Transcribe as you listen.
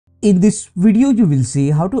In this video, you will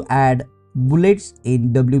see how to add bullets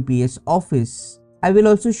in WPS Office. I will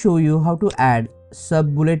also show you how to add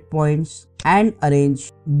sub bullet points and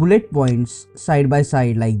arrange bullet points side by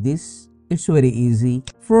side like this. It's very easy.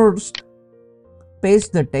 First,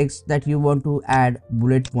 paste the text that you want to add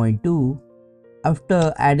bullet point to.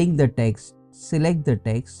 After adding the text, select the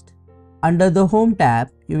text. Under the Home tab,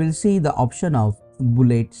 you will see the option of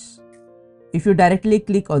bullets. If you directly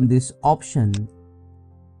click on this option,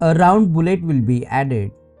 a round bullet will be added,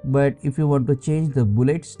 but if you want to change the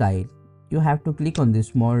bullet style, you have to click on this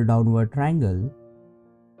small downward triangle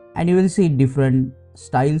and you will see different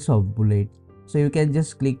styles of bullet. So you can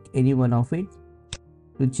just click any one of it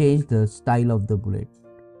to change the style of the bullet.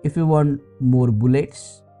 If you want more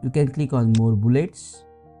bullets, you can click on more bullets.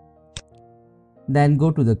 Then go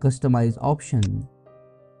to the customize option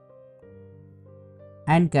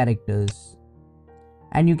and characters.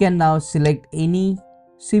 And you can now select any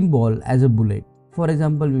symbol as a bullet. For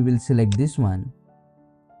example, we will select this one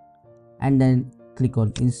and then click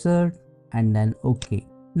on insert and then OK.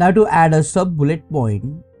 Now to add a sub bullet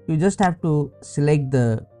point, you just have to select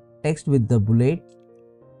the text with the bullet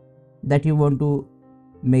that you want to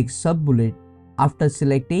make sub bullet. After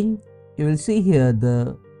selecting, you will see here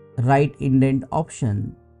the right indent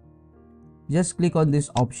option. Just click on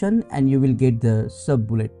this option and you will get the sub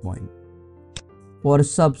bullet point. For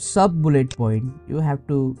sub bullet point, you have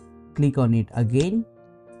to click on it again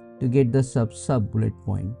to get the sub bullet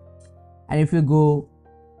point. And if you go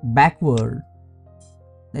backward,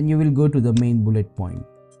 then you will go to the main bullet point.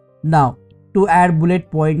 Now, to add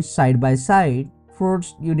bullet points side by side,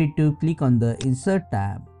 first you need to click on the Insert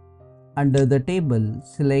tab. Under the table,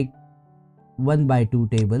 select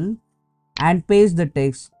 1:2 table and paste the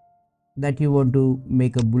text that you want to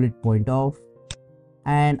make a bullet point of.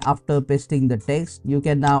 And after pasting the text, you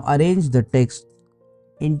can now arrange the text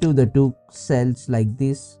into the two cells like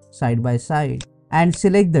this side by side and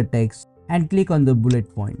select the text and click on the bullet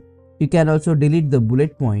point. You can also delete the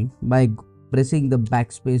bullet point by pressing the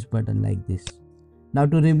backspace button like this. Now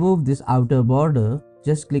to remove this outer border,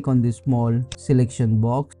 just click on this small selection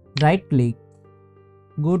box, right click,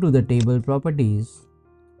 go to the table properties.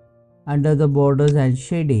 Under the borders and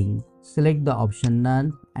shading, select the option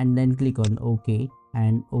none and then click on OK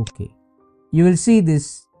and OK. You will see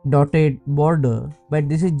this dotted border, but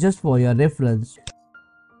this is just for your reference.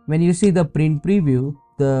 When you see the print preview,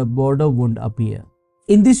 the border won't appear.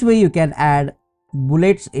 In this way, you can add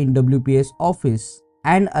bullets in WPS Office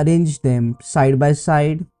and arrange them side by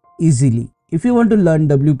side easily. If you want to learn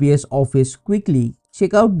WPS Office quickly,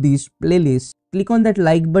 check out these playlists. Click on that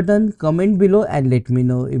like button, comment below and let me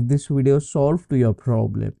know if this video solved to your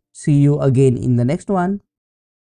problem. See you again in the next one.